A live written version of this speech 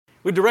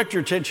We direct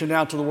your attention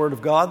now to the Word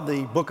of God,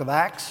 the book of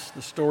Acts,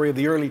 the story of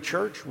the early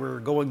church. We're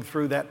going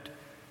through that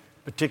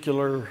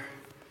particular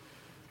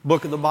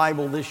book of the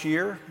Bible this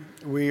year.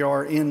 We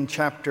are in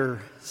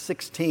chapter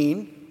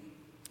 16,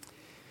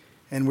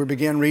 and we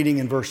begin reading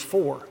in verse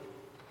 4.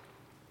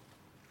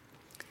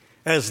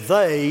 As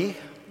they,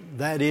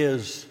 that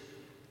is,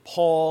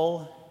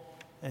 Paul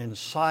and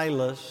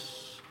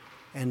Silas,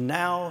 and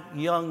now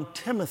young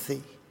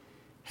Timothy,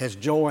 has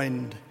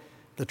joined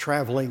the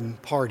traveling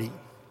party.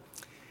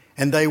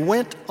 And they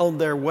went on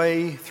their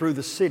way through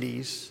the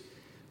cities.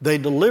 They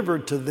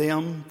delivered to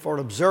them for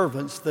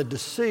observance the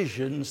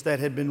decisions that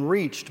had been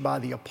reached by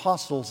the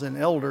apostles and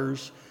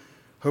elders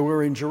who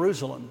were in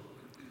Jerusalem,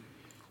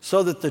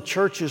 so that the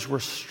churches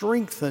were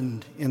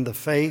strengthened in the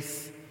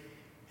faith,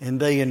 and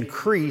they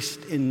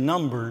increased in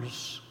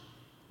numbers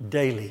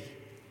daily.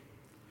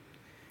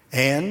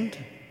 And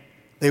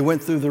they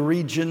went through the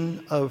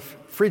region of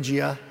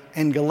Phrygia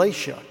and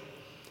Galatia,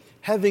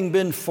 having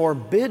been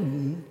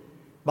forbidden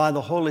by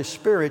the Holy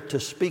Spirit to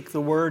speak the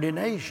word in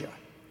Asia.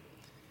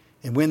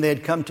 And when they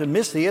had come to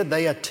Mysia,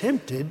 they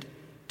attempted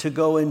to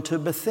go into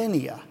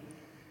Bithynia,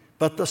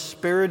 but the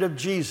Spirit of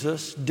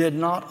Jesus did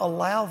not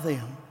allow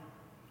them.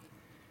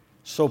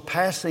 So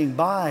passing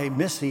by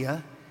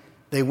Mysia,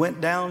 they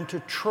went down to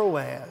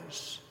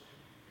Troas,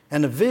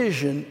 and a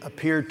vision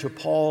appeared to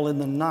Paul in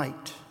the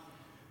night.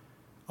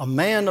 A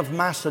man of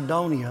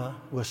Macedonia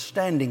was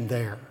standing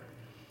there,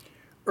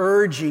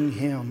 urging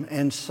him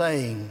and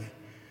saying,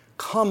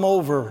 "Come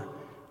over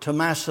to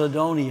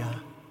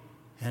Macedonia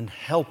and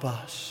help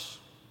us."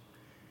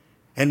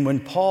 And when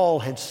Paul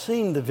had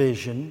seen the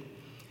vision,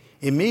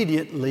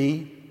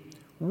 immediately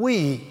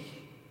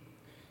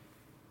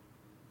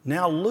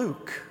now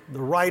Luke,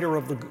 the writer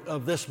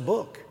of this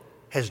book,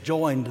 has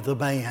joined the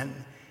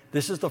band.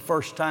 This is the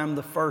first time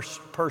the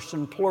first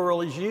person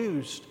plural is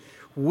used.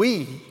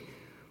 We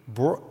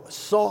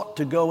sought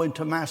to go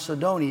into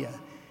Macedonia,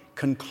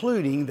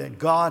 concluding that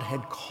God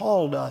had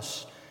called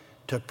us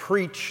to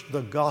preach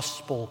the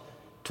gospel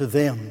to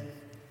them.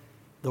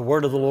 The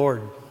word of the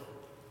Lord.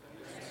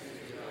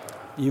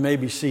 You may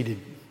be seated.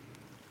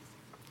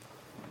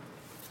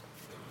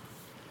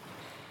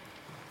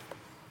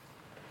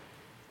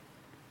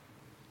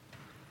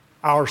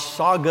 Our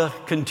saga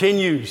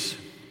continues.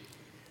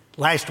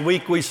 Last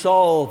week we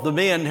saw the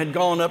men had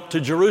gone up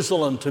to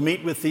Jerusalem to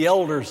meet with the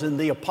elders and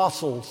the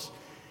apostles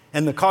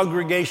and the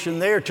congregation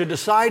there to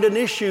decide an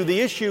issue.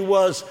 The issue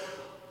was,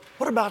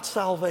 what about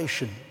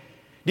salvation?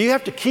 Do you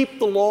have to keep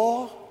the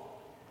law?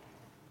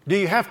 Do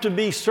you have to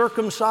be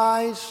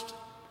circumcised?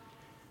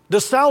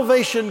 Does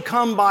salvation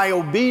come by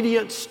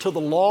obedience to the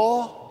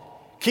law,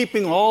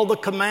 keeping all the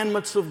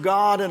commandments of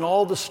God and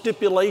all the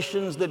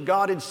stipulations that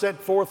God had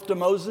set forth to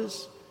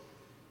Moses?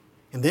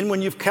 And then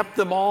when you've kept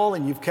them all,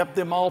 and you've kept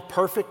them all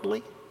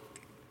perfectly,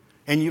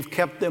 and you've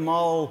kept them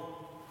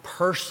all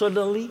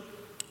personally,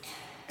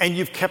 and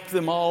you've kept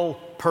them all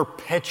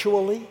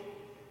perpetually,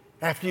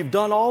 after you've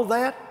done all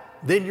that,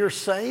 then you're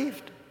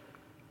saved?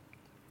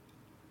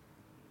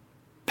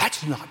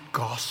 That's not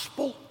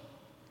gospel.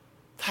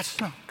 That's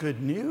not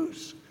good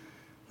news.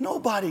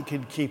 Nobody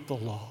can keep the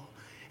law.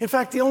 In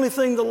fact, the only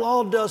thing the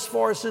law does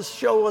for us is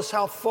show us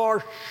how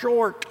far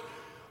short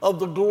of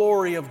the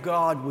glory of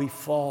God we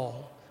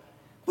fall.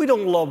 We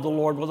don't love the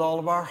Lord with all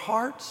of our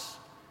hearts.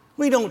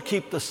 We don't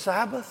keep the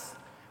Sabbath.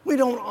 We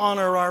don't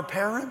honor our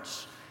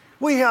parents.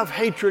 We have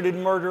hatred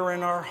and murder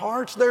in our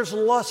hearts. There's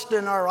lust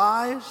in our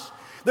eyes.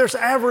 There's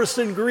avarice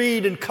and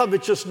greed and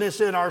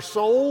covetousness in our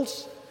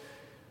souls.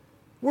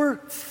 We're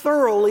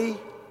thoroughly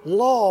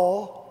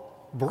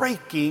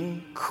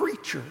law-breaking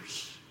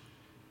creatures.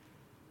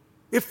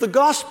 If the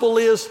gospel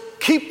is,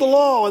 keep the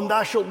law and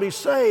thou shalt be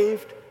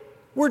saved,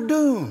 we're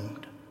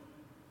doomed.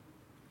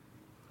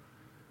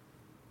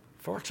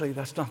 Fortunately,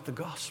 that's not the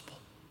gospel.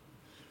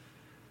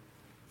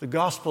 The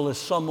gospel is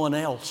someone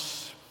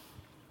else,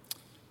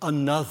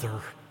 another,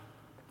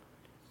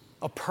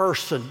 a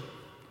person,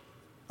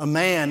 a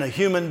man, a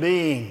human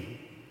being,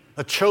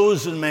 a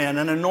chosen man,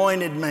 an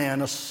anointed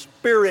man, a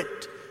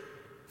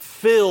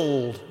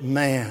Spirit-filled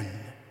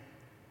man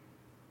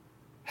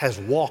has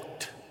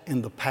walked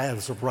in the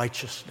paths of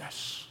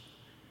righteousness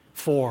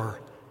for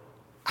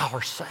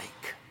our sake.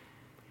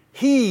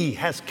 He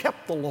has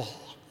kept the law.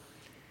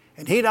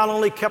 And he not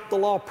only kept the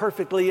law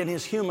perfectly in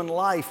his human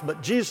life,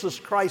 but Jesus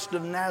Christ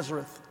of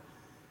Nazareth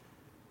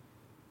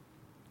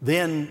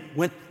then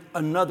went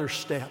another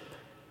step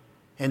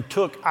and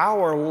took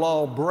our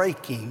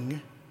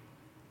law-breaking,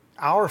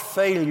 our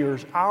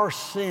failures, our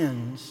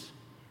sins,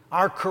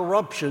 our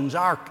corruptions,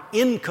 our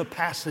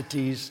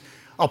incapacities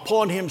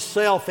upon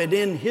himself, and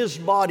in his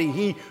body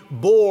he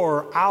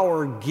bore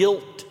our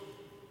guilt.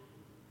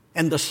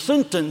 And the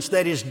sentence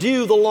that is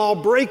due the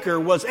lawbreaker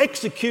was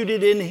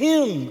executed in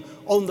him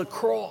on the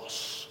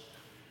cross.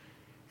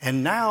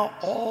 And now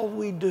all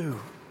we do,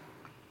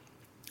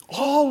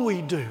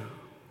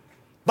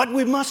 but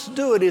we must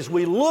do it, is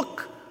we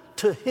look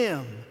to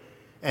him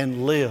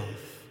and live.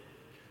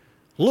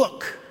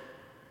 Look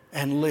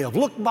and live.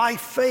 Look by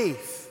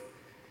faith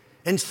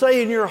and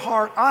say in your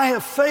heart, I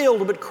have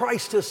failed, but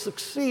Christ has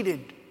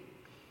succeeded.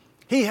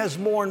 He has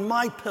borne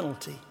my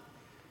penalty.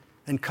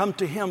 And come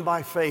to Him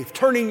by faith,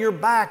 turning your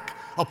back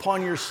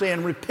upon your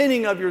sin,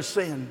 repenting of your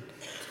sin,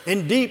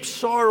 in deep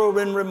sorrow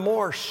and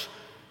remorse,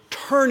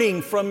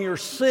 turning from your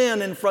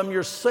sin and from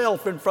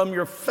yourself and from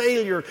your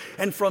failure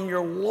and from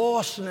your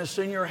lostness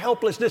and your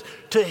helplessness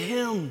to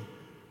Him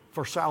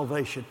for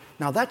salvation.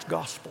 Now that's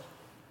gospel.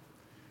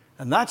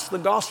 And that's the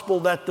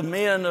gospel that the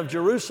men of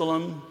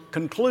Jerusalem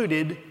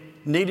concluded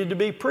needed to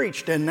be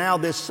preached. And now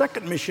this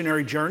second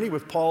missionary journey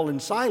with Paul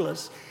and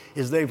Silas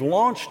is they've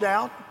launched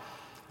out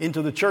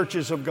into the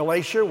churches of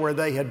Galatia where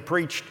they had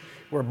preached,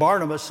 where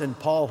Barnabas and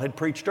Paul had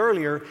preached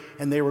earlier,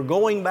 and they were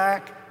going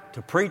back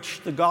to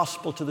preach the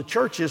gospel to the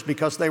churches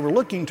because they were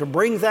looking to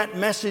bring that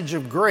message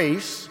of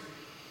grace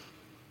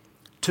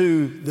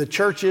to the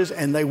churches,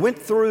 and they went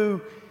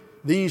through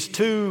these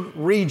two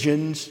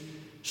regions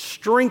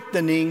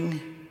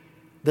strengthening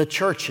the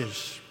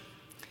churches.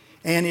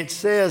 And it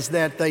says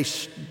that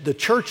the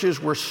churches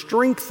were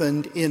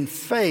strengthened in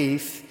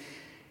faith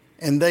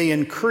and they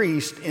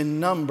increased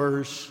in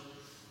numbers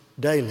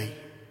daily.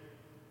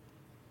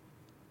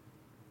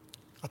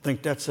 I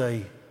think that's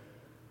a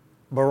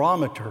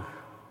barometer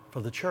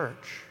for the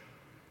church.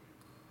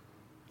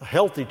 A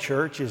healthy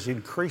church is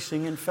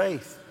increasing in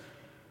faith.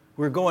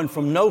 We're going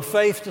from no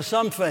faith to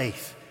some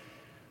faith,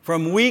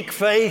 from weak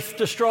faith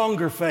to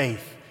stronger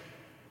faith,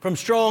 from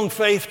strong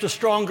faith to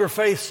stronger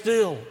faith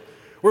still.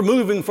 We're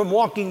moving from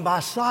walking by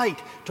sight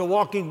to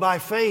walking by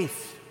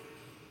faith.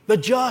 The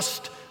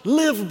just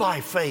live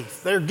by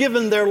faith. They're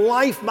given their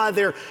life by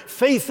their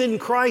faith in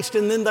Christ,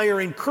 and then they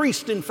are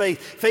increased in faith.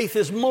 Faith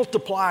is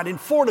multiplied and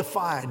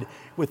fortified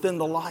within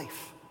the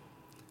life.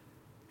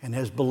 And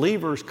as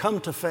believers come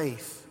to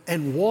faith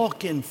and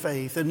walk in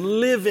faith and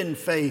live in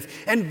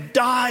faith and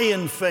die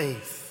in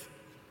faith,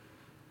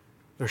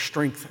 they're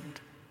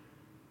strengthened.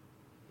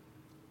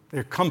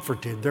 They're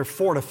comforted. They're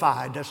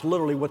fortified. That's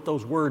literally what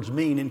those words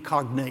mean in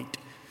cognate.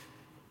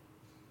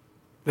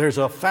 There's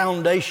a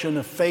foundation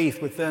of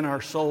faith within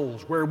our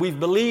souls where we've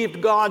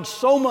believed God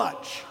so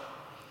much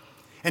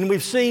and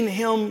we've seen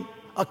Him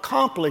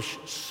accomplish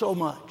so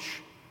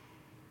much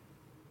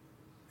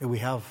that we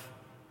have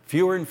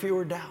fewer and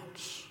fewer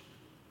doubts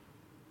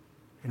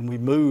and we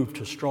move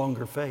to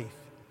stronger faith.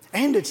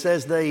 And it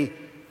says they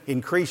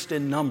increased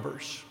in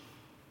numbers.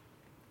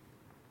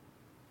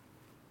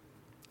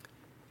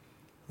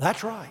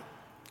 That's right.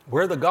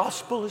 Where the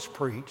gospel is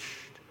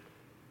preached,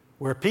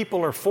 where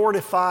people are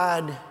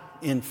fortified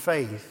in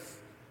faith,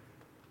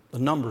 the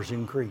numbers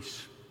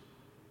increase.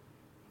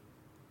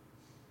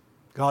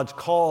 God's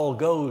call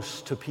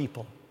goes to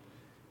people,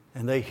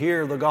 and they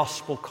hear the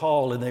gospel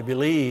call and they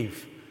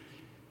believe,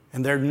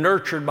 and they're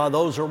nurtured by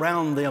those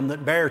around them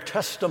that bear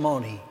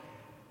testimony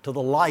to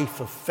the life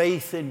of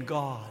faith in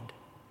God.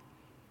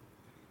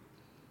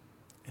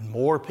 And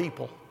more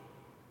people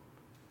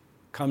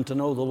come to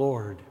know the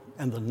Lord,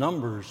 and the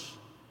numbers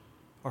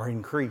are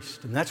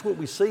increased. And that's what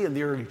we see in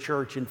the early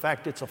church. In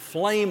fact, it's a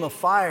flame of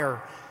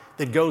fire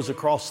that goes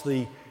across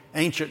the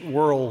ancient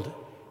world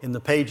in the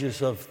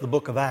pages of the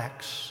book of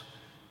Acts,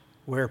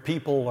 where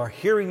people are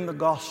hearing the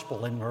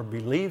gospel and are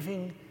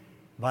believing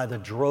by the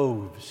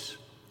droves.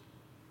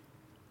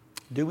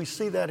 Do we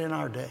see that in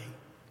our day?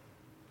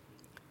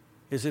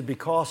 Is it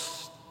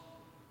because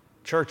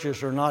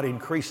churches are not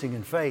increasing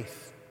in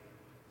faith?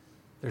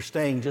 They're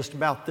staying just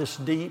about this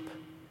deep,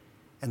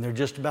 and they're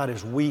just about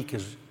as weak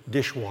as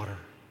dishwater.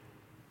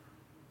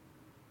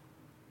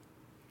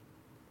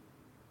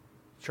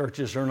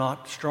 Churches are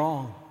not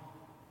strong.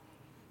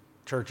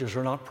 Churches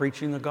are not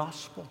preaching the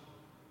gospel.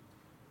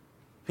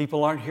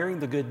 People aren't hearing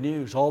the good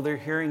news. All they're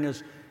hearing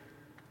is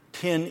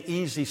 10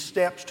 easy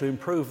steps to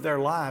improve their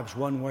lives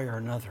one way or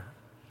another.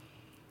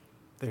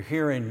 They're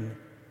hearing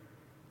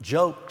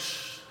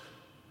jokes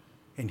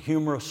and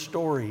humorous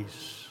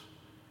stories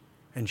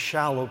and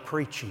shallow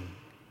preaching.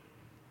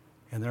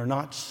 And they're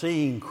not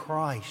seeing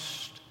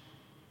Christ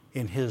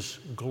in His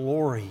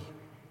glory,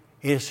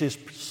 in His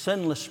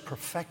sinless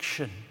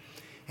perfection,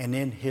 and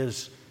in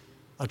His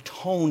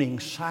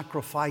atoning,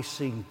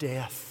 sacrificing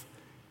death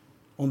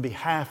on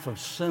behalf of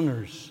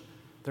sinners.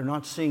 They're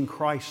not seeing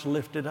Christ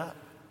lifted up.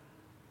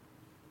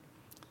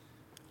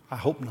 I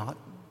hope not.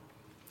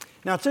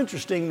 Now, it's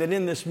interesting that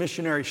in this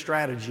missionary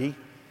strategy,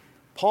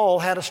 Paul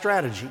had a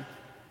strategy.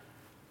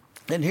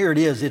 And here it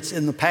is. It's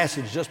in the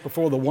passage just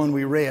before the one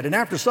we read. And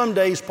after some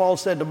days, Paul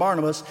said to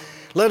Barnabas,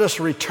 "Let us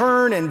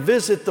return and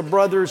visit the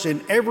brothers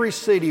in every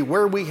city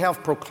where we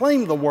have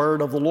proclaimed the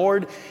word of the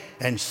Lord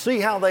and see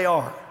how they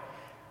are."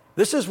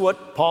 This is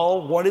what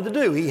Paul wanted to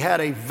do. He had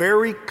a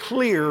very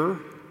clear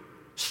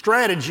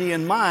strategy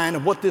in mind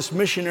of what this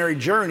missionary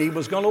journey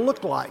was going to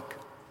look like.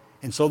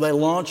 And so they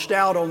launched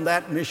out on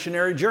that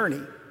missionary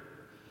journey.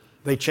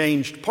 They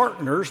changed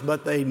partners,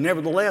 but they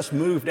nevertheless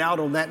moved out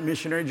on that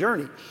missionary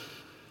journey.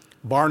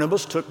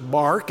 Barnabas took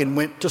bark and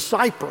went to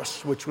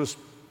Cyprus, which was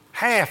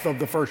half of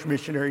the first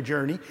missionary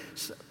journey.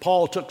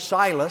 Paul took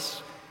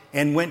Silas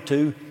and went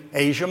to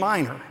Asia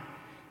Minor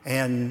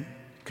and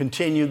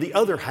continued the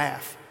other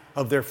half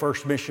of their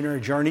first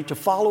missionary journey to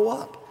follow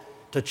up,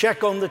 to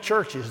check on the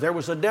churches. There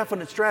was a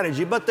definite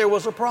strategy, but there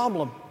was a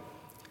problem.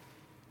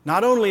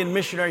 Not only in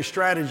missionary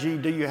strategy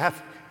do you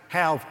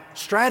have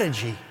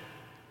strategy,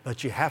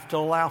 but you have to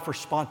allow for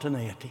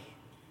spontaneity.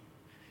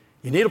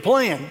 You need a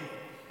plan,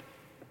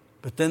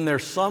 but then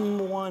there's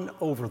someone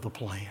over the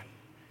plan.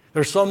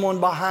 There's someone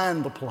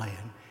behind the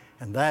plan,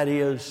 and that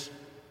is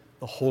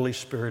the Holy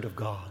Spirit of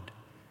God.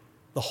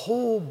 The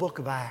whole book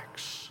of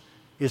Acts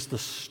is the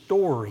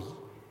story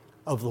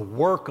of the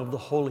work of the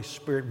Holy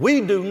Spirit.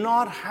 We do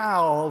not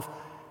have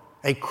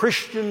a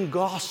Christian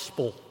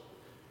gospel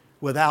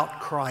without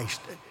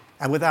Christ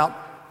and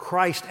without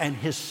Christ and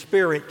His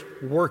Spirit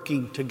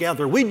working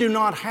together. We do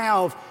not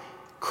have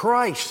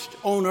Christ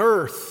on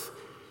earth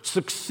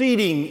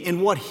succeeding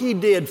in what He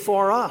did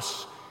for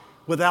us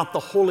without the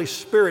Holy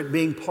Spirit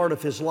being part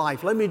of His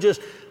life. Let me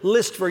just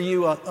list for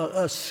you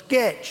a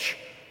sketch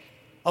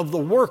of the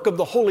work of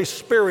the Holy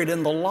Spirit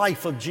in the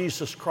life of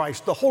Jesus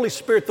Christ. The Holy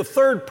Spirit, the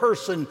third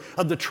person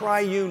of the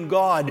triune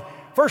God,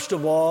 first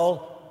of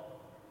all,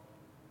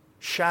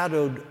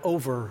 shadowed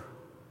over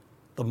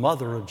the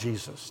mother of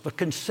Jesus. The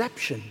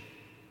conception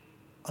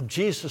of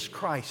Jesus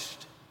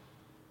Christ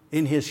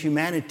in His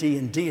humanity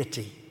and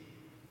deity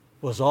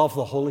was of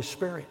the Holy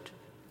Spirit.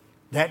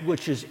 That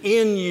which is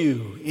in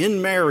you,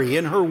 in Mary,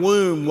 in her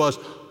womb, was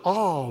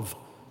of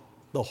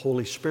the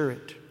Holy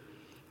Spirit.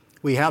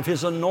 We have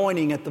His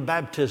anointing at the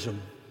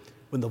baptism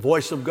when the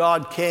voice of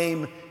God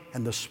came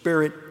and the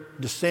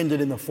Spirit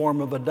descended in the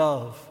form of a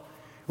dove.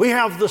 We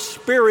have the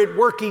Spirit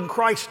working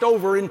Christ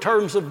over in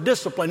terms of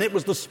discipline. It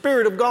was the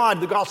Spirit of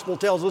God, the Gospel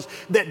tells us,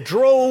 that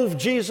drove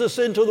Jesus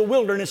into the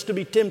wilderness to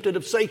be tempted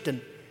of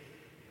Satan.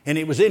 And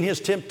it was in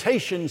His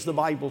temptations, the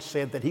Bible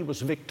said, that He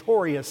was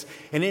victorious.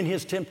 And in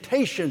His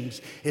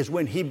temptations is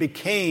when He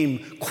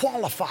became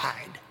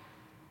qualified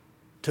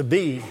to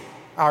be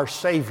our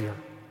Savior,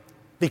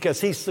 because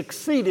He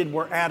succeeded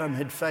where Adam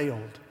had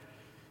failed.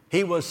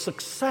 He was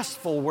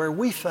successful where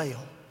we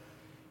fail.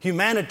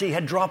 Humanity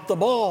had dropped the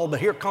ball, but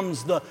here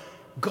comes the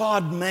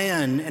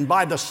God-man, and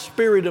by the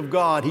Spirit of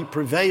God, He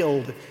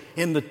prevailed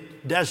in the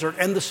desert,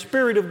 and the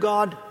Spirit of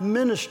God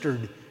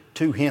ministered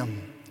to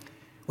Him.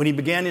 When He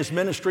began His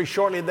ministry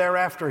shortly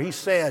thereafter, He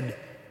said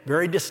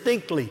very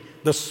distinctly,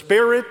 "The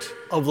Spirit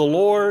of the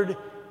Lord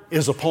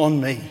is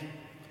upon me,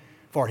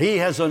 for He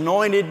has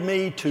anointed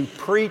me to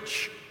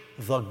preach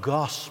the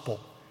gospel."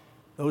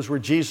 Those were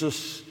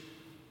Jesus'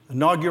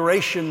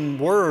 inauguration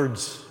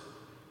words.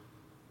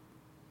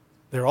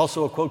 They're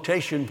also a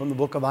quotation from the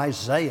book of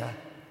Isaiah.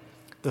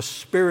 "The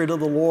Spirit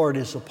of the Lord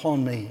is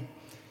upon me."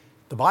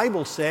 The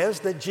Bible says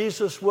that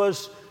Jesus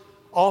was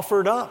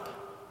offered up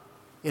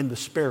in the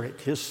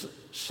Spirit. His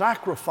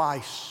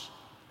sacrifice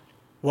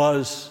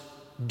was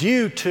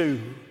due to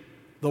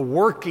the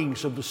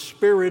workings of the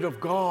Spirit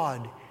of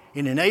God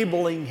in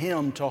enabling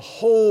Him to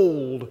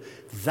hold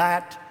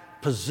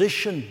that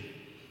position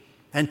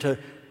and to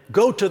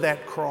go to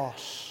that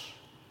cross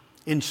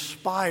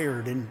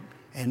inspired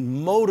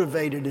and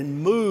motivated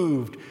and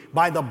moved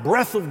by the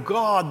breath of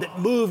God that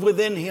moved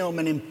within Him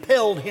and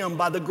impelled Him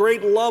by the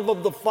great love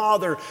of the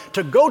Father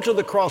to go to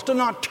the cross, to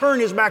not turn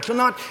His back, to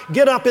not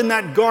get up in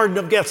that Garden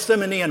of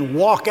Gethsemane and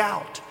walk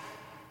out,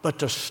 but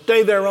to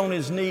stay there on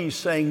His knees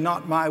saying,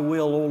 "Not my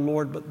will, O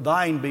Lord, but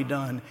Thine be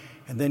done,"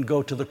 and then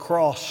go to the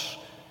cross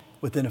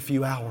within a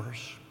few hours.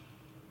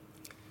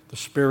 The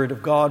Spirit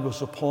of God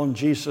was upon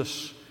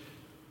Jesus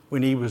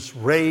when He was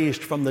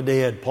raised from the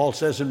dead. Paul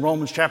says in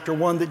Romans chapter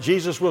 1 that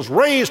Jesus was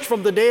raised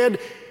from the dead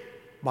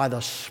by the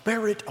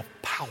Spirit of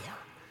power.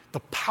 The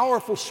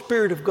powerful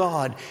Spirit of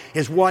God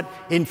is what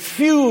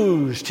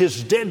infused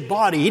His dead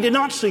body. He did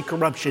not see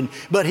corruption,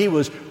 but He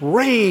was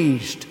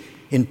raised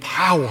in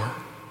power.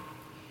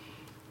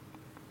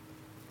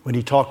 When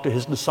He talked to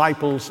His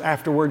disciples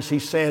afterwards, He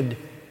said,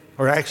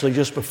 or actually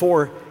just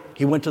before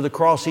He went to the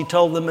cross, He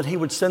told them that He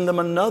would send them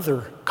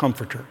another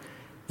comforter.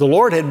 The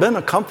Lord had been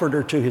a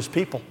comforter to His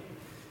people.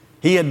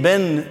 He had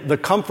been the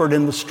comfort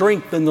and the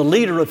strength and the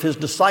leader of His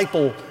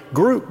disciple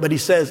group. But He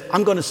says,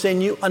 "I'm going to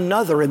send you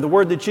another." And the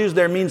word that's used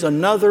there means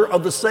another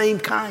of the same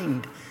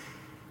kind.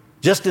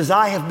 Just as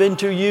I have been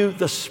to you,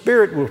 the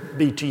Spirit will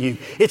be to you.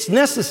 It's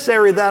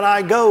necessary that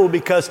I go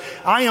because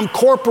I am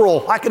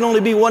corporal. I can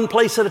only be one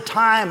place at a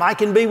time. I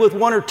can be with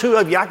one or two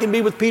of you. I can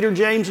be with Peter,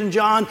 James, and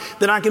John.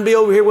 Then I can be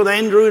over here with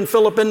Andrew and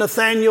Philip and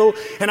Nathaniel.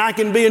 And I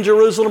can be in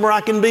Jerusalem or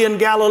I can be in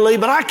Galilee.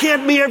 But I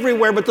can't be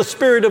everywhere. But the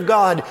Spirit of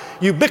God,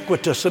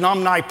 ubiquitous and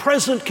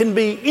omnipresent, can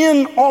be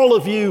in all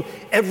of you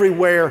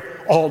everywhere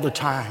all the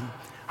time.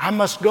 I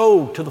must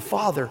go to the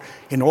Father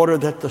in order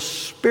that the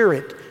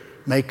Spirit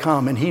may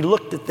come. And He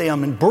looked at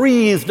them and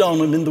breathed on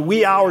them in the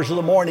wee hours of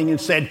the morning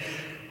and said,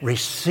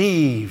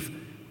 "Receive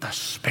the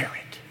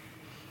Spirit."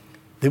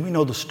 Then we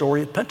know the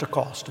story at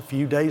Pentecost a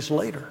few days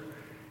later,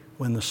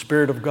 when the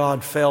Spirit of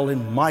God fell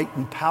in might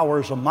and power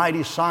as a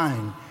mighty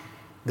sign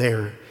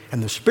there.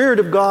 And the Spirit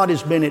of God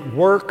has been at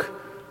work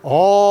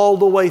all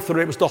the way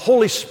through. It was the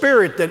Holy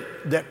Spirit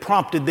that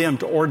prompted them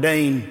to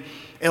ordain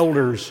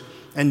elders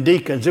and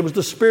deacons. It was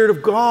the Spirit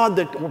of God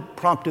that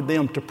prompted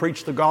them to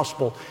preach the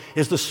gospel.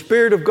 It's the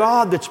Spirit of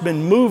God that's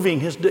been moving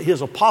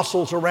His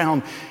apostles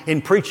around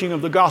in preaching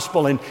of the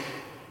gospel. And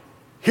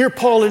here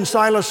Paul and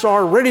Silas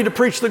are ready to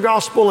preach the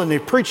gospel, and they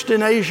preached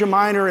in Asia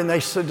Minor, and they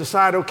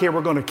decide, okay,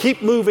 we're going to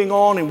keep moving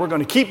on, and we're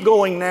going to keep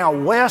going now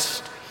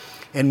west.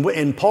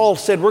 And Paul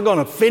said, we're going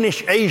to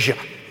finish Asia.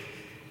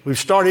 We've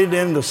started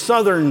in the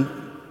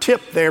southern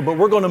tip there, but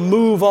we're going to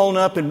move on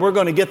up, and we're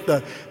going to get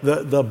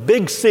the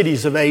big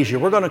cities of Asia.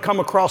 We're going to come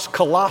across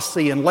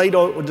Colossae and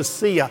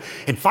Laodicea,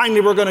 and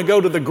finally we're going to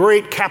go to the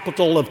great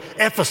capital of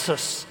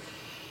Ephesus.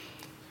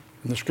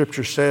 And the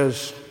scripture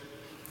says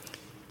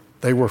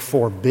they were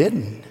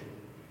forbidden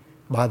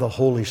by the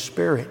Holy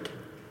Spirit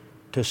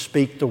to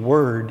speak the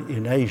word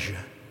in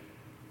Asia.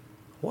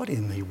 What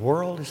in the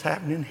world is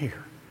happening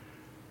here?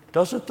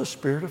 Doesn't the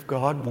Spirit of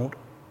God want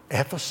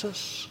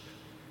Ephesus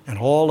and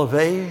all of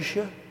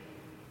Asia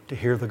to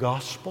hear the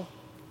gospel?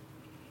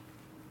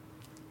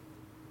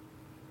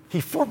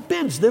 He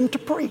forbids them to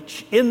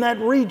preach in that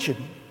region.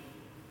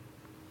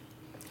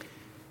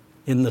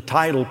 In the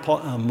title,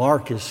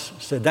 Mark has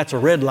said that's a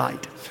red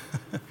light.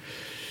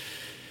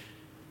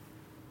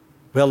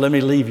 Well, let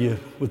me leave you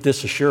with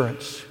this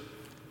assurance.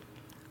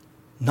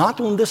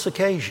 Not on this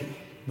occasion,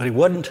 but it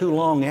wasn't too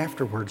long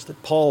afterwards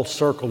that Paul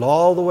circled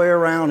all the way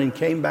around and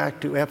came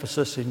back to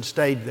Ephesus and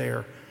stayed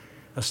there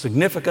a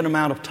significant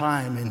amount of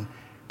time and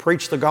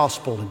preached the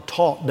gospel and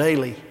taught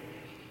daily.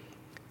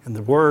 And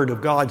the Word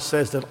of God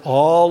says that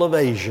all of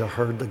Asia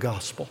heard the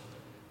gospel.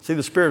 See,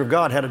 the Spirit of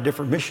God had a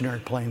different missionary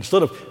plan.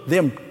 Instead of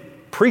them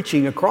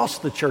preaching across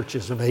the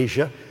churches of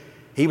Asia,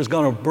 He was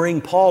going to bring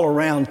Paul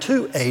around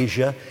to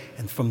Asia,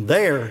 and from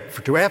there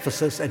to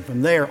Ephesus, and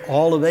from there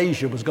all of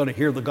Asia was going to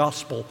hear the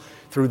gospel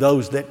through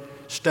those that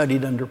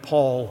studied under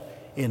Paul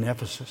in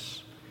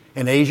Ephesus.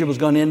 And Asia was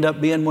going to end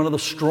up being one of the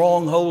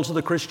strongholds of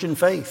the Christian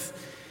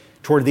faith.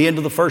 Toward the end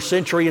of the first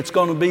century, it's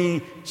going to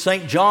be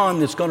St. John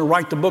that's going to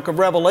write the book of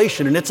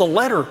Revelation, and it's a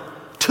letter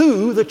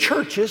to the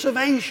churches of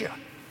Asia.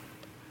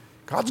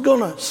 God's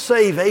going to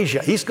save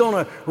Asia. He's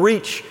going to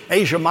reach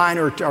Asia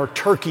Minor or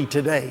Turkey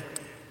today.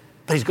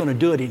 But He's going to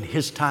do it in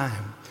His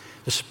time.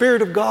 The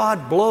Spirit of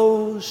God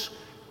blows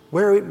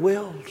where it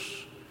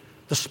wills.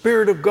 The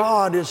Spirit of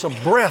God is a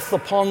breath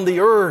upon the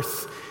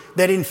earth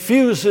that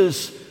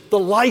infuses the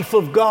life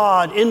of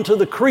God into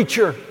the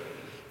creature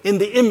in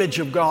the image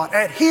of God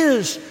at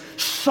His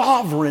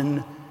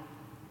sovereign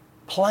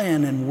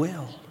plan and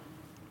will.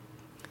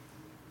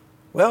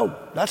 Well,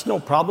 that's no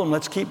problem.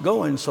 Let's keep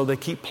going. So they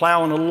keep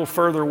plowing a little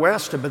further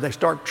west, but they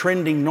start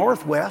trending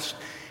northwest,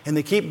 and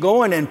they keep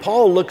going. And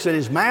Paul looks at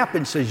his map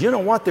and says, you know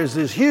what? There's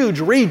this huge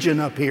region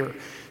up here,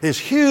 this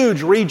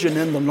huge region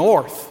in the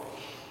north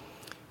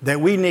that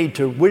we need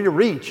to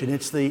reach. And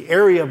it's the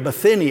area of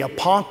Bithynia.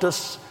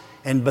 Pontus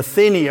and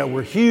Bithynia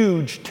were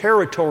huge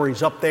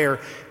territories up there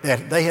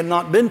that they had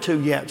not been to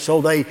yet. So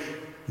they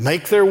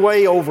make their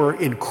way over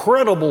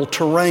incredible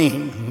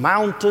terrain,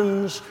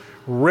 mountains,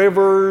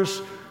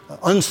 rivers,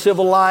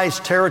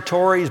 uncivilized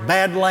territories,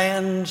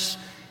 badlands,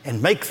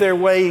 and make their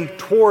way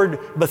toward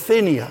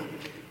Bithynia.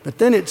 But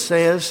then it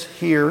says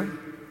here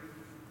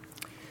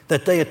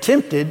that they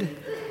attempted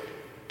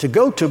to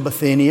go to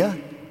Bithynia,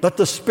 but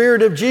the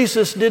Spirit of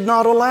Jesus did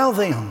not allow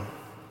them.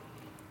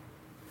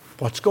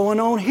 What's going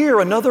on here?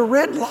 Another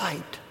red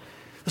light.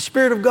 The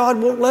Spirit of God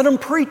won't let them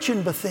preach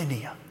in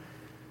Bithynia.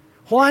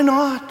 Why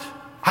not?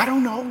 I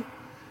don't know.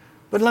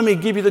 But let me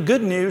give you the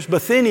good news.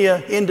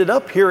 Bithynia ended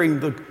up hearing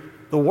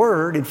the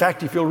word. In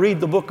fact, if you'll read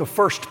the book of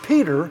 1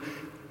 Peter,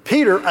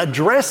 Peter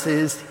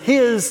addresses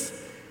his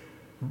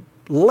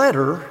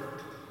letter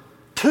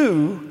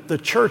to the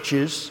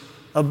churches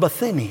of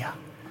Bithynia.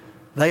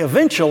 They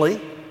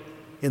eventually,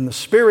 in the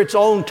Spirit's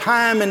own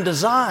time and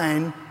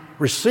design,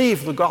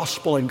 received the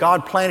gospel, and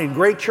God planted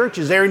great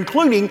churches there,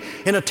 including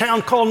in a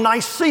town called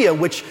Nicaea,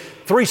 which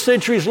 3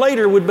 centuries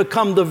later would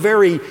become the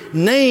very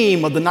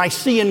name of the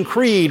Nicene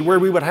Creed, where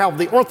we would have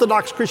the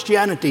Orthodox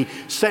Christianity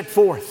set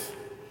forth.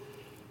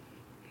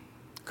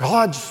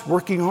 God's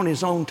working on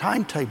His own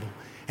timetable,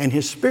 and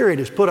His Spirit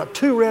has put up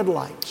 2 red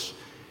lights.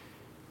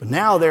 But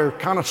now they're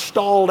kind of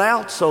stalled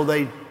out, so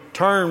they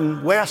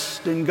turn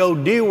west and go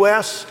due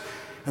west,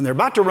 and they're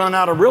about to run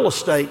out of real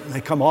estate, and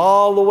they come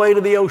all the way to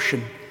the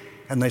ocean,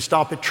 and they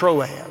stop at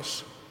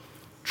Troas.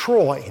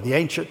 Troy, the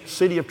ancient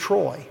city of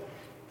Troy,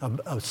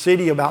 a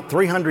city about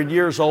 300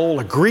 years old,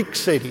 a Greek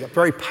city, a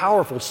very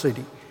powerful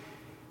city.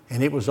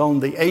 And it was on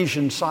the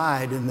Asian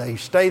side, and they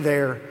stay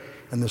there.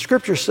 And the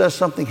scripture says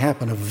something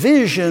happened. A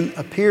vision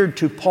appeared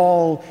to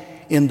Paul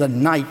in the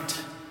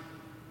night.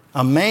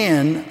 A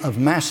man of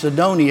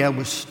Macedonia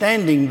was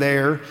standing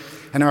there,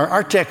 and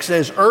our text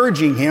says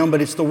urging him,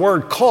 but it's the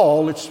word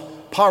call, it's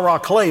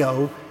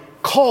parakleo,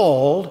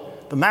 called.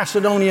 The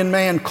Macedonian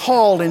man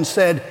called and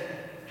said,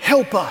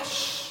 "Help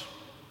us."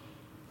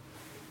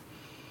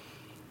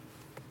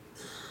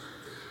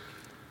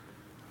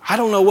 I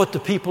don't know what the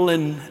people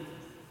in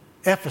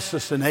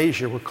Ephesus and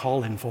Asia were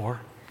calling for.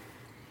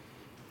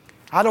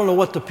 I don't know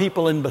what the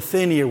people in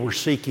Bithynia were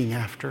seeking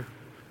after.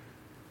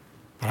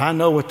 But I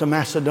know what the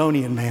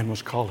Macedonian man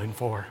was calling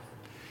for.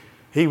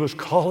 He was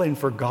calling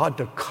for God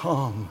to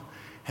come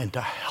and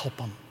to help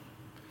him.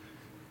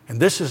 And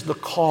this is the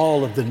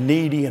call of the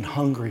needy and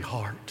hungry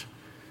heart.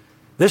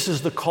 This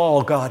is the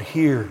call God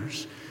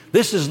hears.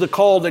 This is the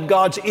call that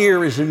God's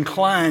ear is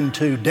inclined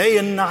to. Day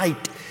and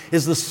night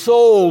is the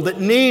soul that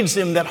needs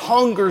Him, that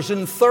hungers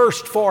and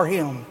thirsts for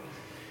Him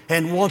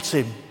and wants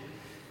Him.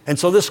 And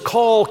so this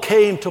call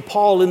came to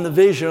Paul in the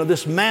vision of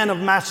this man of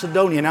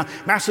Macedonia. Now,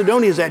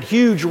 Macedonia is that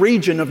huge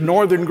region of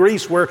northern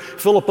Greece where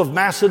Philip of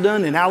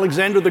Macedon and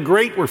Alexander the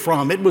Great were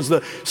from. It was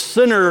the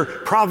center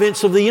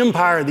province of the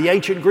empire, the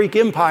ancient Greek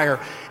empire.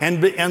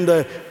 And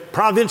the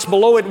province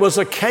below it was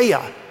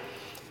Achaia.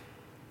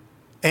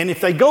 And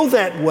if they go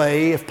that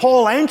way, if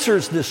Paul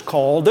answers this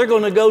call, they're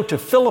going to go to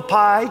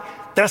Philippi,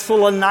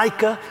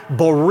 Thessalonica,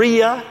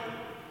 Berea,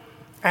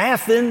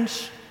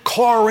 Athens,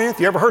 Corinth.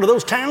 You ever heard of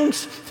those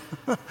towns?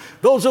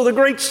 Those are the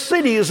great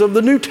cities of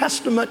the New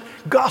Testament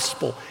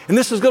gospel. And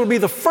this is going to be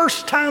the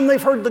first time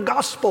they've heard the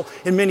gospel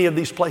in many of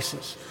these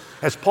places,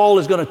 as Paul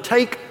is going to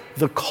take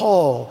the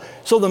call.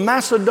 So the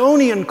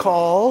Macedonian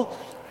call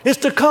is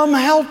to come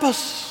help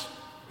us.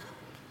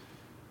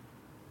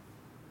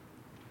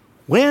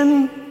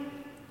 When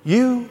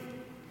you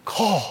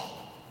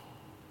call,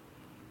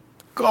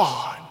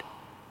 God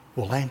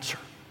will answer.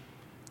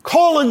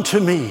 Call unto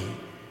me,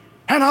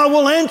 and I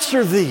will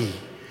answer thee,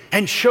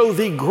 and show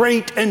thee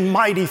great and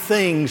mighty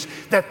things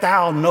that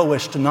thou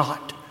knowest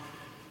not.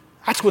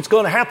 That's what's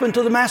going to happen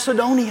to the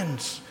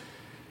Macedonians.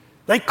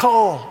 They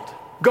called,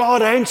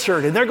 God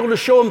answered, and they're going to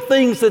show them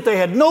things that they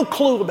had no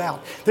clue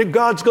about. That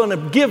God's going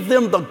to give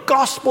them the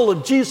gospel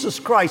of Jesus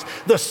Christ,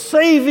 the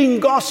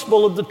saving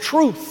gospel of the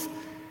truth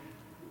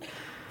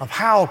of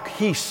how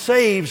He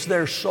saves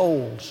their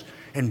souls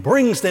and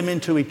brings them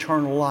into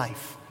eternal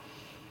life.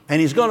 And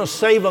He's going to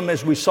save them,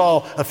 as we saw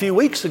a few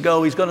weeks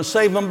ago, He's going to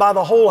save them by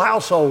the whole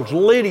households.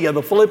 Lydia,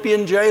 the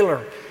Philippian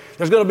jailer.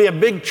 There's going to be a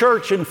big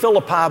church in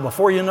Philippi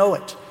before you know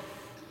it.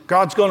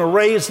 God's going to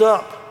raise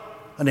up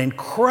an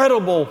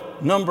incredible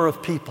number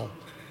of people.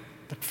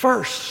 But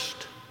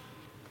first,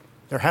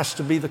 there has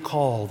to be the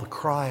call, the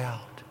cry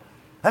out.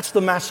 That's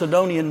the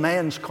Macedonian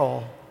man's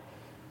call.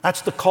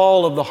 That's the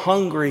call of the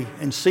hungry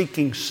and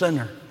seeking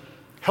sinner,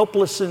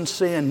 helpless in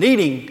sin,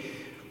 needing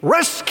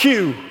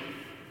rescue.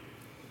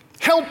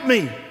 Help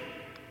me.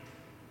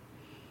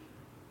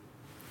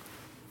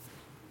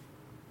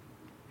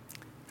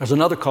 There's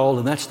another call,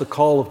 and that's the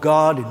call of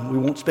God, and we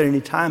won't spend any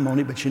time on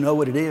it, but you know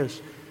what it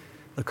is.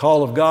 The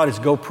call of God is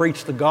go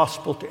preach the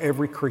gospel to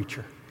every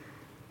creature.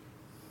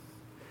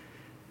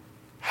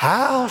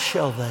 How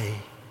shall they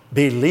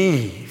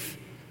believe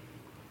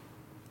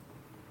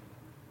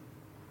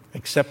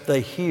except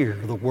they hear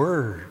the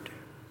word?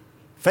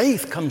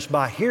 Faith comes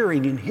by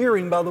hearing, and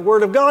hearing by the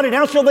word of God. And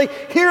how shall they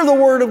hear the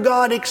word of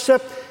God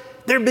except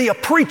there be a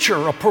preacher,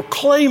 a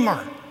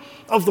proclaimer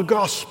of the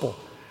gospel?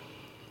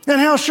 And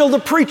how shall the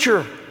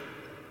preacher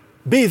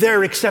be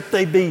there except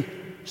they be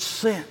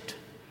sent?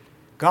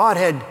 God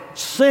had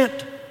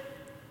sent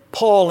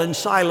Paul and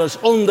Silas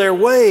on their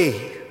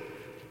way,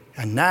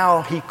 and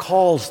now He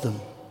calls them.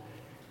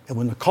 And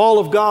when the call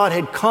of God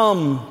had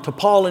come to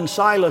Paul and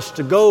Silas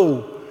to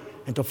go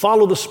and to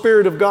follow the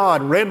Spirit of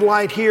God, red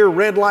light here,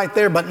 red light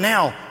there, but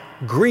now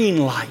green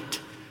light,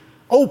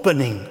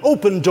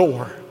 open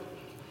door,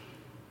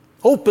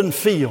 open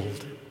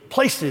field,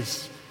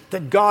 places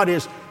that God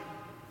is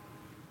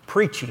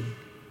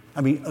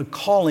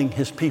calling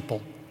His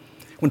people.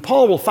 When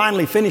Paul will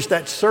finally finish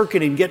that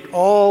circuit and get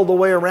all the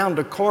way around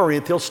to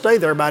Corinth, he'll stay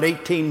there about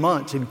 18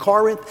 months in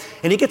Corinth,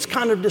 and he gets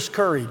kind of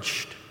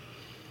discouraged.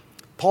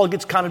 Paul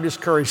gets kind of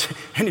discouraged.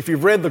 And if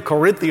you've read the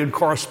Corinthian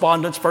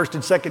correspondence, 1st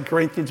and 2nd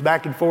Corinthians,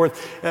 back and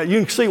forth, you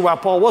can see why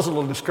Paul was a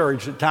little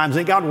discouraged at times.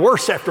 And it got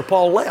worse after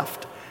Paul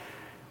left.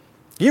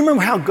 Do you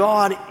remember how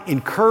God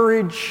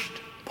encouraged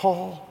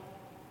Paul?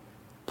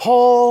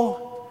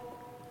 Paul,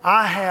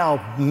 I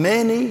have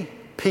many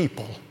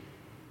people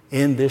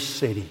in this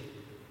city.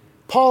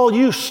 Paul,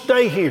 you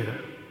stay here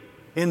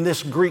in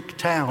this Greek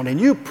town, and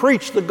you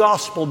preach the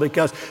gospel,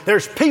 because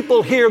there's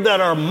people here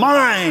that are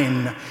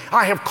mine.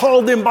 I have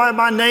called them by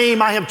my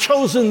name. I have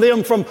chosen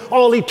them from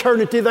all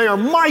eternity. They are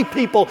my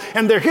people,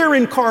 and they're here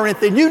in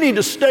Corinth, and you need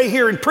to stay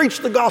here and preach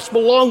the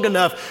gospel long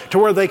enough to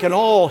where they can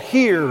all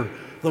hear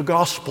the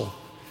gospel.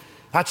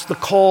 That's the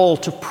call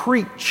to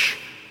preach.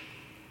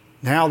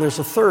 Now there's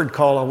a third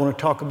call I want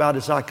to talk about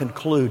as I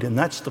conclude, and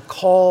that's the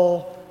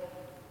call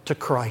to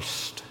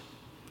Christ.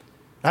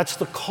 That's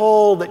the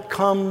call that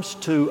comes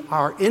to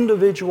our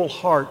individual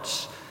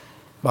hearts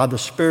by the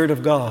Spirit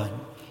of God.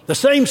 The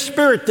same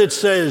Spirit that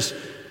says,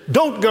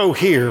 don't go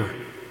here,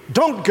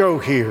 don't go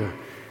here.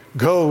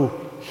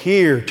 Go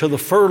here to the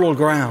fertile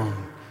ground,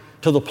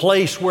 to the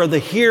place where the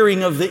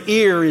hearing of the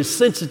ear is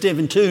sensitive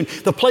and tuned,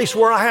 the place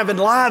where I have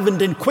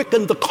enlivened and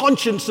quickened the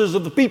consciences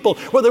of the people,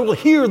 where they will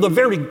hear the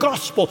very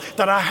gospel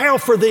that I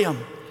have for them.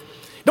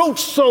 Don't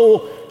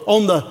sow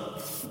on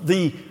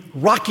the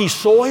rocky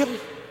soil.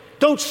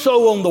 Don't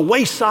sow on the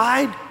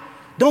wayside.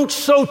 Don't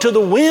sow to the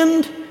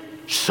wind.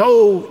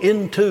 Sow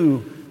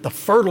into the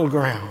fertile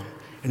ground.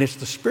 And it's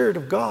the Spirit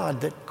of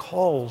God that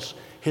calls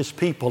His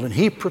people, and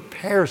He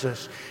prepares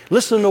us.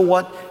 Listen to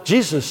what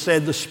Jesus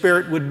said the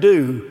Spirit would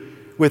do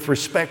with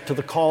respect to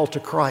the call to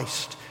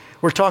Christ.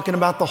 We're talking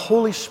about the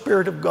Holy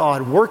Spirit of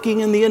God working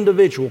in the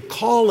individual,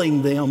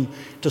 calling them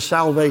to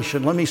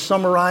salvation. Let me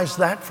summarize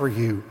that for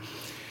you.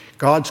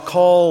 God's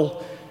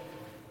call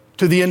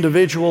to the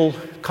individual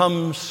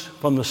comes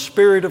from the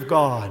Spirit of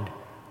God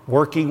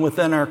working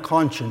within our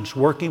conscience,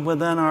 working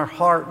within our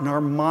heart and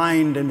our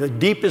mind and the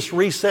deepest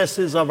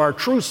recesses of our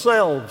true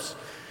selves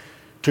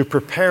to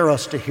prepare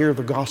us to hear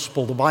the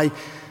gospel.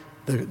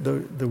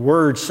 The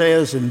Word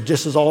says, and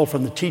this is all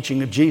from the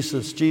teaching of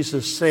Jesus,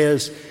 Jesus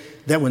says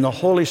that when the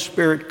Holy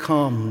Spirit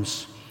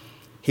comes,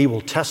 He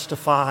will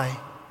testify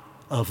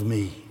of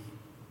me.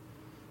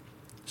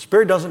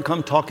 Spirit doesn't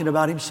come talking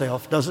about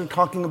Himself, doesn't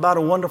talking about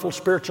a wonderful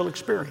spiritual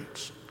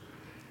experience.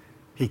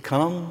 He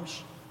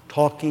comes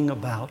talking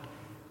about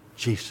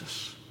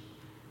Jesus,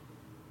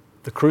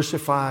 the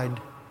crucified,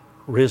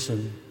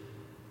 risen,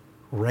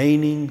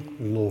 reigning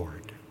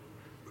Lord.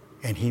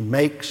 And He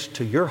makes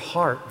to your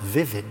heart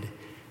vivid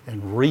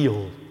and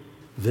real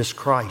this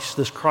Christ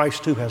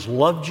who has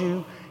loved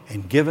you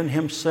and given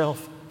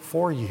Himself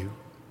for you.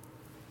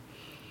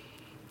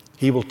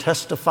 He will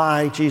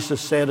testify,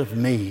 Jesus said, of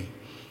me.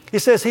 He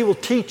says He will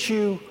teach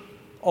you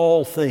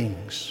all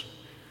things.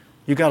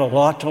 You've got a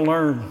lot to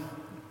learn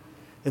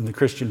in the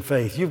Christian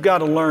faith. You've got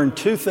to learn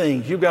two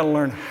things. You've got to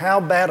learn how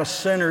bad a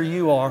sinner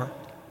you are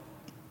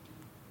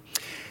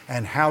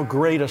and how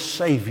great a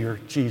Savior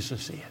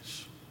Jesus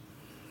is.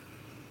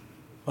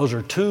 Those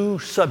are two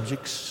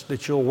subjects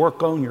that you'll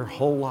work on your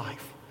whole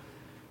life.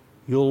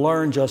 You'll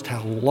learn just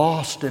how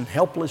lost and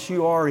helpless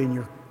you are in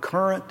your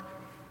current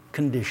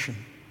condition.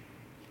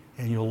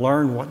 And you'll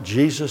learn what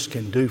Jesus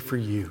can do for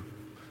you.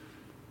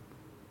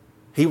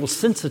 He will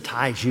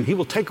sensitize you. He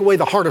will take away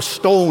the heart of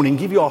stone and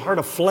give you a heart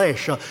of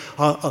flesh, a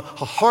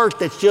heart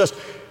that's just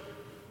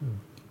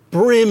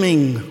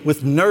brimming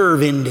with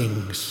nerve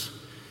endings,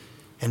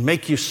 and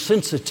make you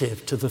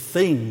sensitive to the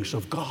things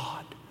of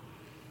God.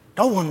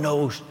 No one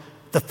knows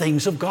the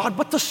things of God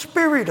but the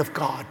Spirit of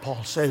God,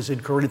 Paul says in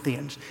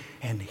Corinthians,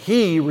 and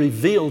He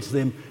reveals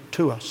them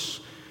to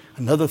us.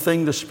 Another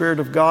thing the Spirit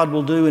of God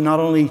will do, and not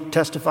only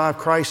testify of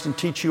Christ and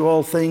teach you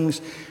all things,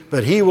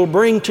 but He will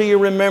bring to your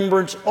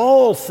remembrance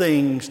all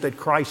things that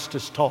Christ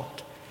has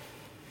taught.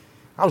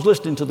 I was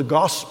listening to the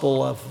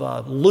Gospel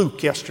of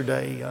Luke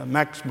yesterday.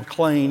 Max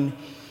McLean,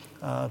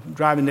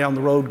 driving down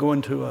the road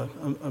going to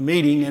a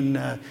meeting, and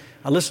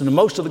I listened to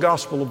most of the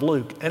Gospel of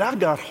Luke, and I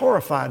got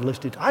horrified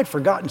listening. I'd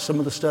forgotten some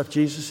of the stuff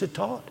Jesus had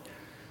taught.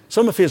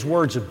 Some of His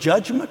words of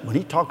judgment when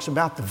He talks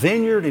about the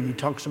vineyard and He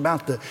talks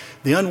about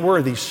the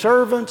unworthy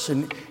servants.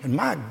 And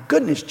my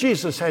goodness,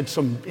 Jesus had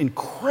some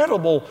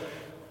incredible,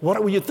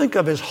 what would you think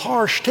of as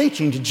harsh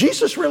teaching. Did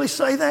Jesus really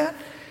say that?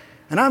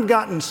 And I've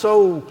gotten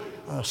so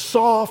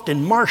soft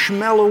and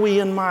marshmallowy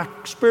in my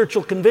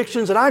spiritual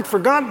convictions that I'd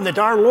forgotten that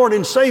our Lord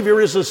and Savior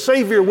is a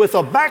Savior with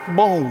a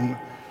backbone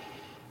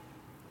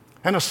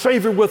and a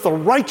Savior with a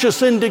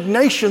righteous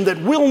indignation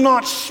that will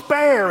not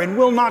spare and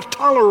will not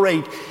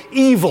tolerate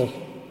evil.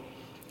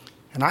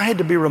 And I had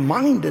to be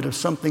reminded of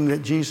something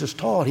that Jesus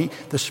taught.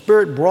 The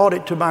Spirit brought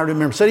it to my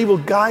remembrance. Said He will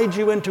guide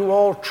you into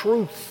all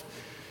truth.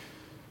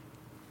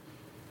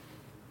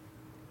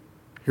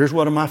 Here's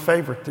one of my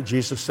favorite that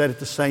Jesus said at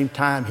the same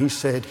time. He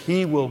said,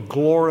 He will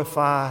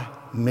glorify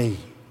me.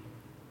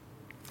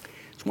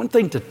 It's one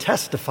thing to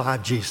testify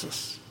of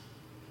Jesus.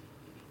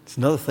 It's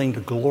another thing to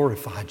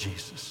glorify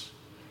Jesus.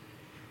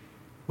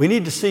 We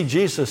need to see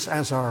Jesus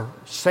as our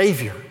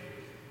Savior,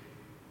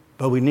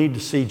 but we need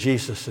to see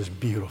Jesus as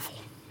beautiful.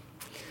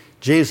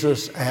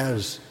 Jesus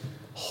as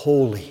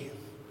holy,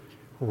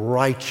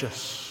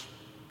 righteous,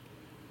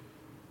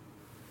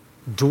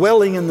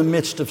 dwelling in the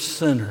midst of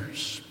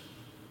sinners,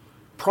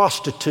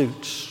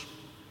 prostitutes,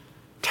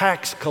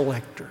 tax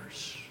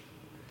collectors,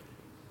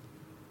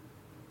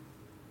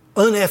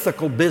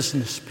 unethical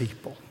business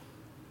people,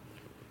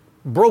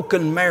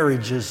 broken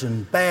marriages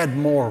and bad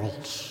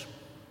morals,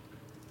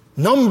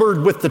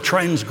 numbered with the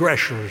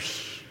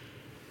transgressors,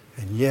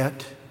 and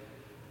yet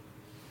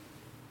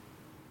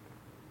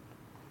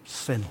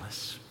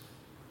sinless.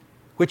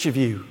 Which of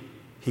you,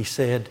 He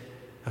said,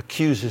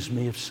 accuses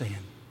me of sin?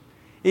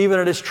 Even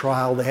at His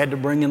trial, they had to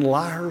bring in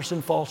liars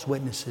and false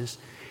witnesses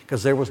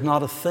because there was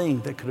not a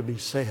thing that could be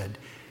said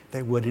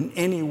that would in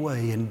any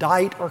way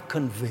indict or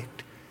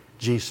convict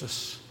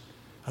Jesus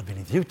of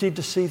anything. You need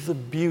to see the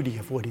beauty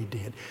of what He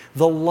did,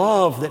 the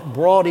love that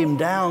brought Him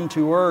down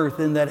to earth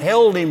and that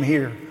held Him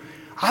here.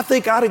 I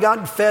think I'd have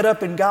gotten fed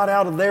up and got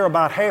out of there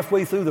about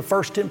halfway through the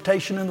first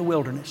temptation in the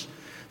wilderness.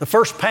 The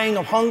first pang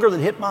of hunger that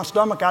hit my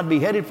stomach, I'd be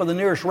headed for the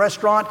nearest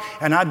restaurant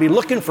and I'd be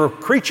looking for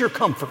creature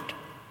comfort.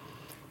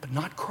 But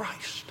not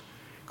Christ.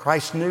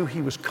 Christ knew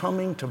He was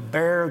coming to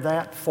bear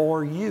that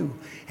for you,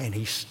 and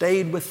He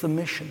stayed with the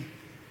mission.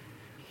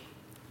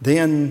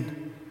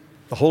 Then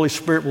the Holy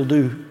Spirit will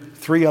do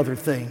three other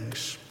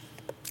things.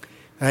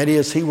 That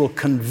is, He will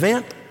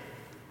convince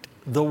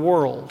the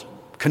world.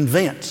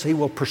 Convince. He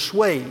will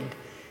persuade.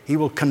 He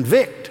will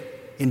convict,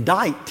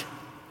 indict,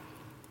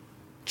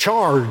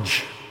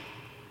 charge.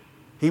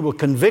 He will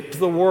convict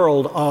the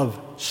world of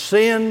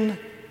sin,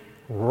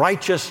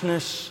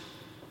 righteousness,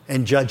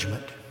 and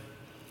judgment.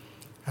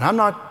 And I'm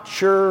not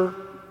sure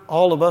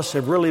all of us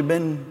have really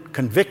been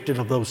convicted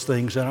of those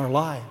things in our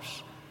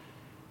lives.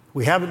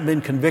 We haven't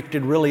been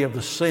convicted really of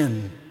the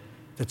sin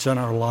that's in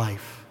our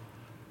life.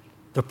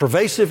 The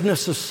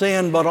pervasiveness of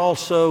sin, but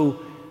also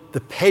the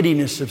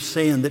pettiness of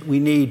sin that we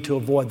need to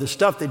avoid. The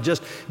stuff that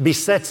just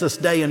besets us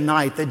day and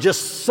night, that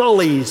just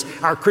sullies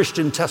our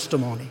Christian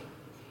testimony.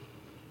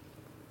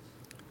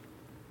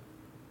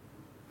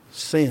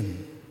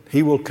 Sin.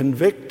 He will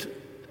convict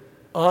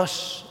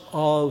us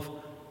of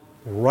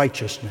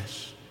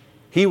righteousness.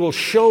 He will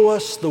show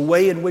us the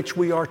way in which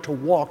we are to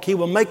walk. He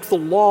will make the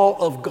law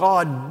of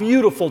God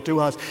beautiful to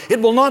us.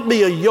 It will not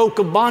be a yoke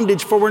of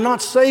bondage, for we're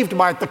not saved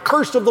by it. The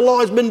curse of the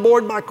law has been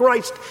borne by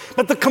Christ,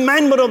 but the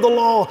commandment of the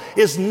law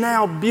is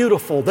now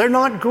beautiful. They're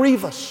not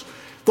grievous.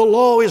 The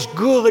law is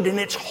good and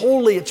it's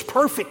holy, it's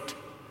perfect.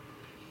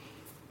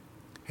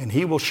 And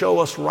He will show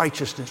us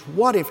righteousness.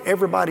 What if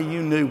everybody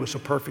you knew was a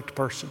perfect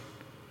person?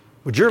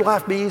 Would your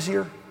life be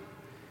easier?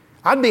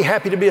 I'd be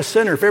happy to be a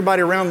sinner if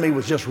everybody around me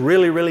was just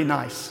really, really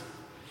nice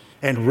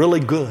and really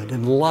good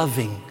and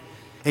loving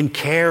and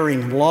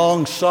caring and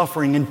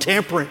long-suffering and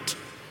temperate.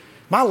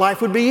 My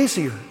life would be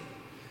easier.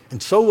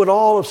 And so would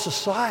all of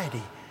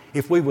society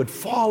if we would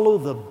follow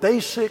the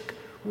basic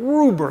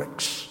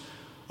rubrics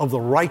of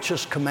the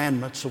righteous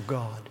commandments of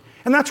God.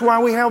 And that's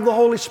why we have the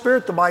Holy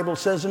Spirit, the Bible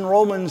says in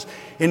Romans,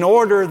 in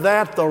order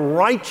that the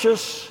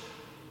righteous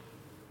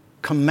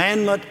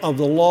commandment of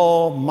the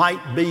law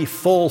might be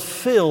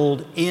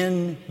fulfilled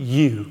in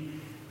you.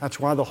 That's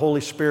why the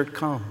Holy Spirit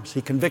comes.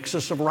 He convicts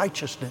us of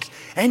righteousness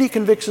and He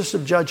convicts us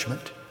of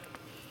judgment.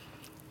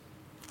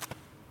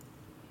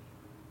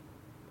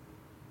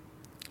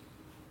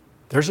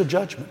 There's a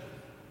judgment.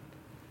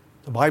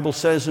 The Bible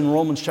says in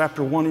Romans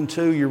chapter 1 and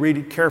 2, you read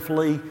it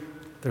carefully,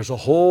 there's a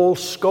whole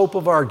scope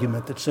of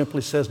argument that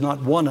simply says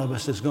not one of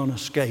us is going to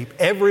escape.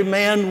 Every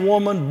man,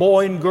 woman,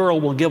 boy, and girl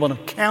will give an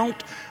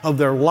account of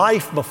their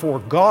life before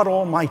God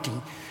Almighty,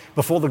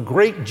 before the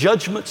great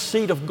judgment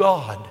seat of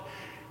God,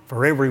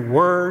 for every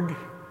word,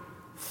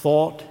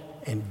 thought,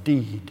 and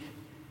deed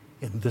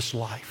in this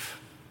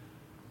life.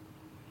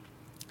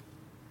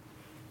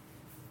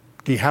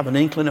 Do you have an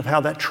inkling of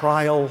how that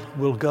trial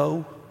will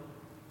go?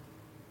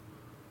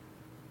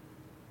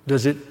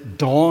 Does it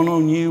dawn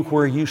on you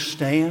where you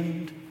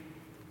stand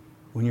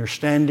when you're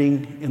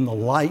standing in the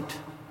light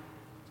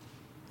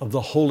of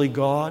the holy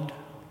God?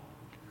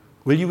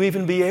 Will you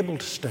even be able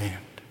to stand?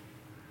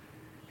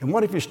 And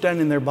what if you're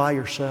standing there by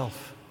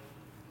yourself?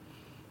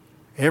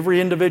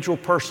 Every individual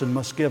person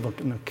must give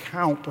an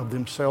account of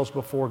themselves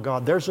before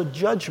God. There's a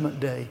judgment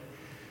day.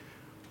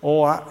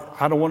 Oh,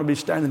 I don't want to be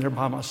standing there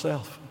by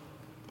myself.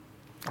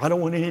 I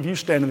don't want any of you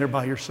standing there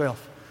by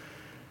yourself.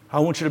 I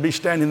want you to be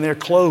standing there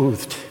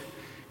clothed,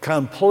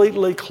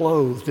 completely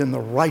clothed in the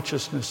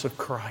righteousness of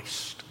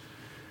Christ.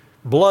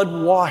 Blood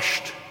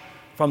washed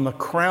from the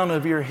crown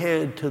of your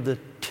head to the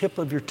tip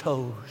of your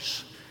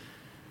toes.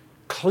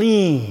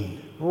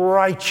 Clean,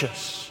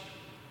 righteous.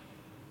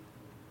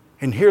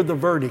 And hear the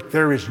verdict.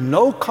 There is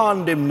no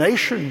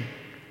condemnation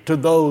to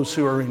those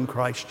who are in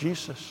Christ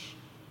Jesus.